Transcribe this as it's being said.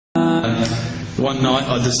one night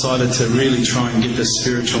I decided to really try and get the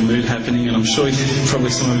spiritual mood happening, and I'm sure probably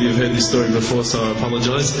some of you have heard this story before, so I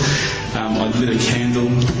apologise. I lit a candle,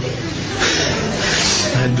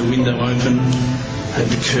 I had the window open, I had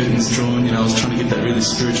the curtains drawn, I was trying to get that really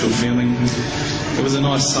spiritual feeling. It was a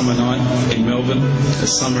nice summer night in Melbourne,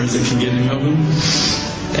 as summer as it can get in Melbourne,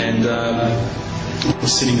 and I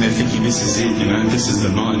was sitting there thinking, this is it, this is the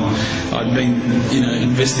night. I'd been,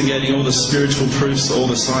 investigating all the spiritual proofs, all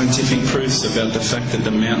the scientific proofs about the fact that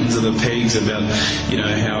the mountains are the pegs, about,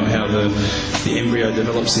 how the embryo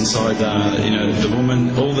develops inside, the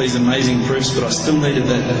woman, all these amazing proofs, but I still needed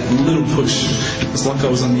that little push. It was like I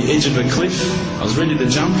was on the edge of a cliff, I was ready to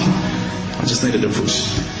jump, I just needed a push.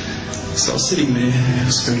 So I was sitting there, it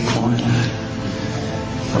was very quiet.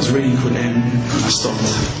 I was reading Quran, and I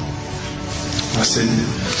stopped. I said,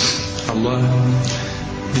 Allah,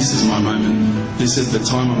 this is my moment. This is the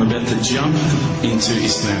time I'm about to jump into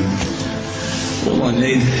Islam. All I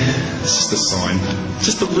need is just a sign.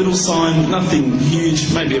 Just a little sign, nothing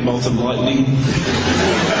huge, maybe a bolt of lightning.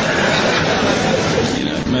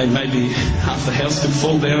 Maybe half the house could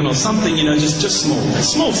fall down or something, just small.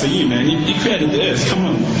 It's small for you, man. You created the earth, come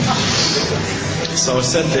on. So I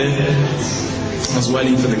sat there. I was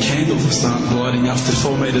waiting for the candle to start lighting up to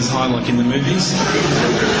 4 metres high like in the movies.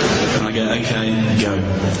 And I go, okay, go.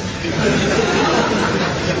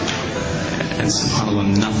 And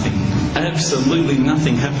subhanAllah, nothing. Absolutely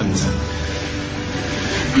nothing happened.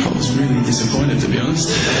 I was really disappointed, to be honest.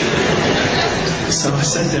 So I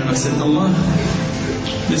sat there and I said, Allah,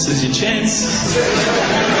 this is your chance.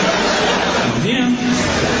 I'm here.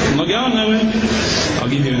 I'm not going nowhere. I'll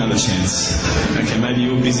give you another chance. Okay, maybe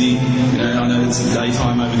you're busy. I know it's a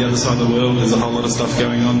daytime over the other side of the world. There's a whole lot of stuff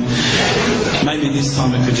going on. Maybe this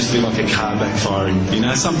time it could just be like a car backfiring.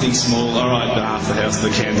 Something small. All right, half the house, the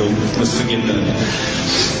candle. Let's forget that.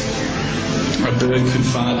 A bird could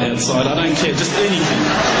fart outside. I don't care. Just anything.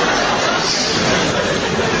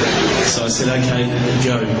 So I said, okay,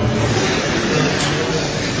 go.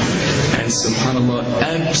 And subhanAllah,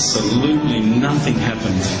 absolutely nothing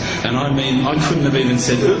happened. And I mean, I couldn't have even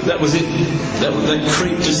said, oh, that was it. That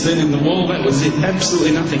creep just then in the wall, that was it.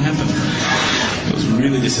 Absolutely nothing happened. I was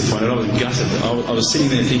really disappointed. I was gutted. I was sitting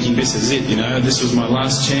there thinking, this is it, this was my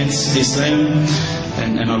last chance, Islam,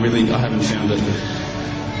 and I haven't found it.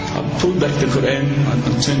 I pulled back the Quran, I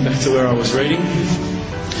turned back to where I was reading.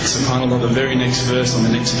 SubhanAllah, the very next verse on the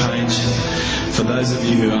next page, for those of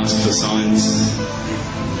you who ask for signs,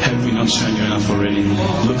 have we not shown you enough already?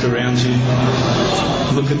 Look around you,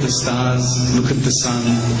 look at the stars, look at the sun,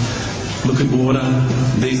 look at water.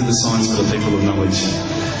 These are the signs for the people of knowledge.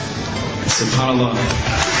 SubhanAllah.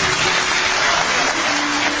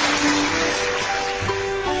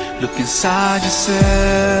 Look inside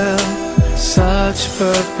yourself, such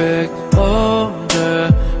perfect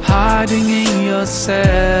order, hiding in your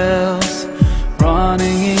cells,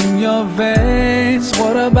 running in your veins.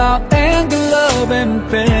 What about anger, love and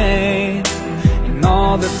pain, and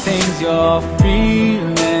all the things you're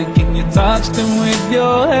feeling? Can you touch them with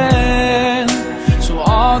your hand? So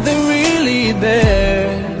are they really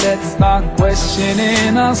there? Let's start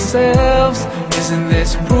questioning ourselves. Isn't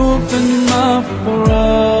this proof enough for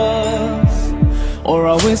us? Or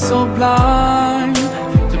are we so blind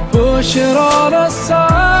to push it all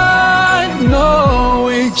aside? No,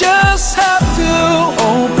 we just have to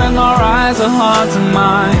open our eyes, our hearts and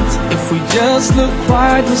minds. If we just look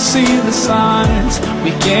right, we'll see the signs.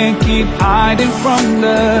 We can't keep hiding from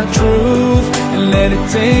the truth and let it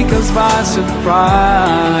take us by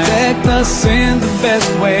surprise. Protect us in the best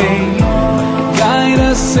way, guide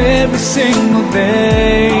us every single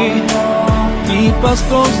day, keep us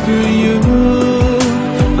close to you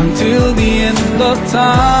until the end of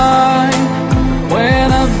time.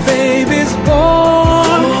 When a baby's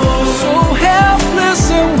born, so helpless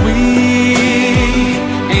and weak,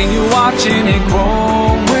 and you're watching it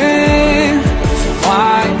growing, so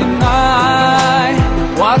why deny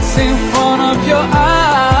what's in front of your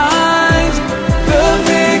eyes? The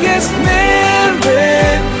biggest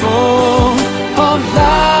miracle of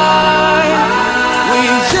life. We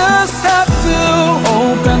just have to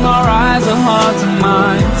open our eyes, our hearts and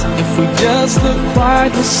minds. If we just look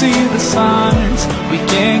right, we'll see the signs. We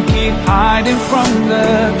can't keep hiding from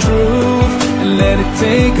the truth and let it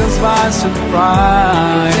take us by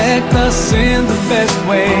surprise. Protect us in the best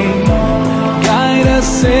way, guide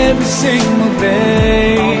us every single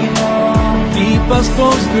day, keep us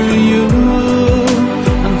close to you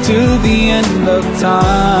until the end of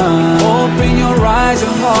time. Open your eyes,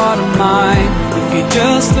 your heart and mind. If you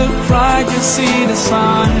just look right, you'll see the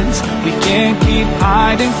signs. We can't keep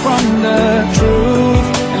hiding from the truth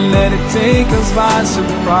and let let it take us by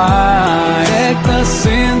surprise. Protect us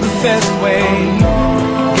in the best way,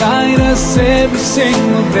 guide us every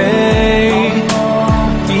single day,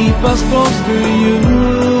 keep us close to you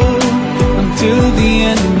until the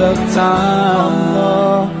end of time.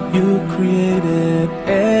 Allah, you created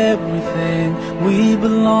everything, we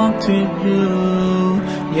belong to you.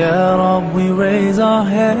 Ya Rab, we raise our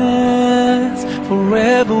hands,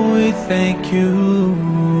 forever we thank you.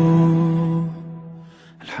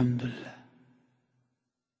 Alhamdulillah.